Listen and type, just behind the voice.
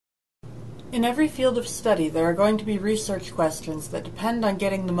In every field of study, there are going to be research questions that depend on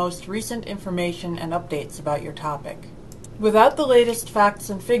getting the most recent information and updates about your topic. Without the latest facts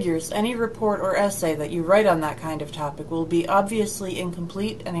and figures, any report or essay that you write on that kind of topic will be obviously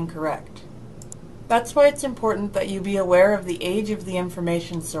incomplete and incorrect. That's why it's important that you be aware of the age of the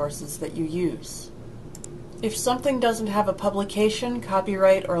information sources that you use. If something doesn't have a publication,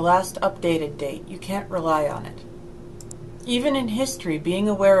 copyright, or last updated date, you can't rely on it. Even in history, being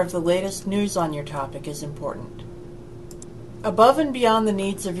aware of the latest news on your topic is important. Above and beyond the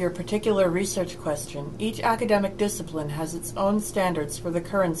needs of your particular research question, each academic discipline has its own standards for the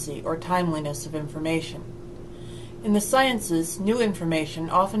currency or timeliness of information. In the sciences, new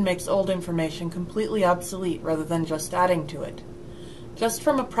information often makes old information completely obsolete rather than just adding to it. Just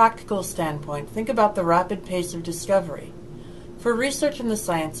from a practical standpoint, think about the rapid pace of discovery. For research in the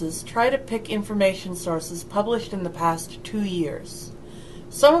sciences, try to pick information sources published in the past 2 years.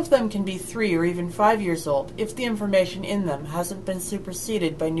 Some of them can be 3 or even 5 years old if the information in them hasn't been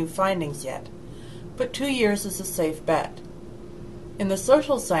superseded by new findings yet, but 2 years is a safe bet. In the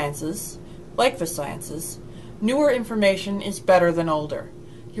social sciences, like the sciences, newer information is better than older.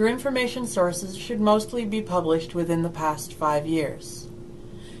 Your information sources should mostly be published within the past 5 years.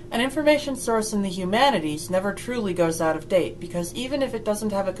 An information source in the humanities never truly goes out of date because even if it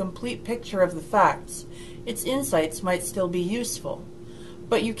doesn't have a complete picture of the facts, its insights might still be useful.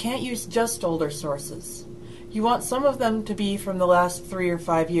 But you can't use just older sources. You want some of them to be from the last 3 or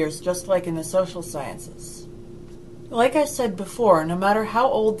 5 years, just like in the social sciences. Like I said before, no matter how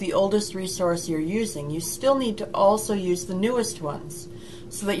old the oldest resource you're using, you still need to also use the newest ones,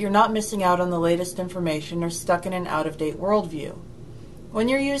 so that you're not missing out on the latest information or stuck in an out-of-date worldview. When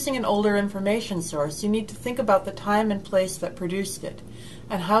you're using an older information source, you need to think about the time and place that produced it,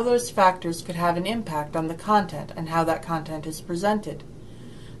 and how those factors could have an impact on the content and how that content is presented.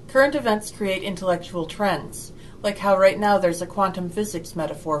 Current events create intellectual trends, like how right now there's a quantum physics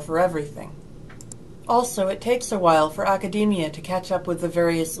metaphor for everything. Also, it takes a while for academia to catch up with the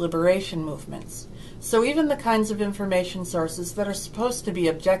various liberation movements, so even the kinds of information sources that are supposed to be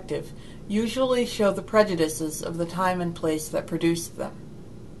objective usually show the prejudices of the time and place that produced them.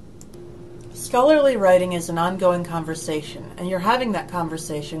 Scholarly writing is an ongoing conversation, and you're having that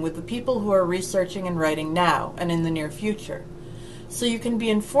conversation with the people who are researching and writing now and in the near future. So you can be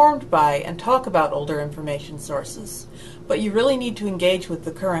informed by and talk about older information sources, but you really need to engage with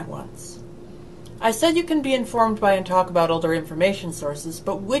the current ones. I said you can be informed by and talk about older information sources,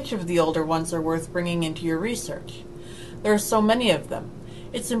 but which of the older ones are worth bringing into your research? There are so many of them.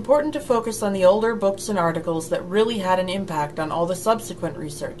 It's important to focus on the older books and articles that really had an impact on all the subsequent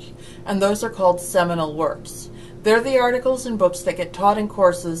research, and those are called seminal works. They're the articles and books that get taught in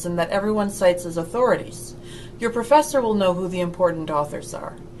courses and that everyone cites as authorities. Your professor will know who the important authors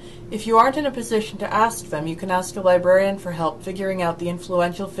are. If you aren't in a position to ask them, you can ask a librarian for help figuring out the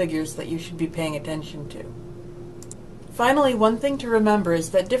influential figures that you should be paying attention to. Finally, one thing to remember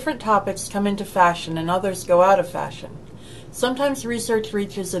is that different topics come into fashion and others go out of fashion. Sometimes research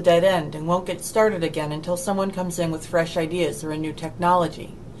reaches a dead end and won't get started again until someone comes in with fresh ideas or a new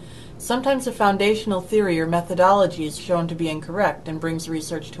technology. Sometimes a foundational theory or methodology is shown to be incorrect and brings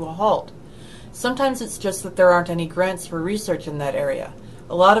research to a halt. Sometimes it's just that there aren't any grants for research in that area.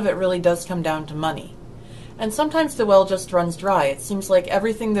 A lot of it really does come down to money. And sometimes the well just runs dry. It seems like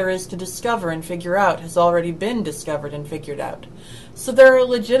everything there is to discover and figure out has already been discovered and figured out. So there are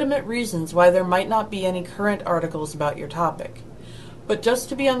legitimate reasons why there might not be any current articles about your topic. But just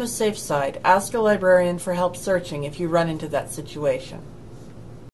to be on the safe side, ask a librarian for help searching if you run into that situation.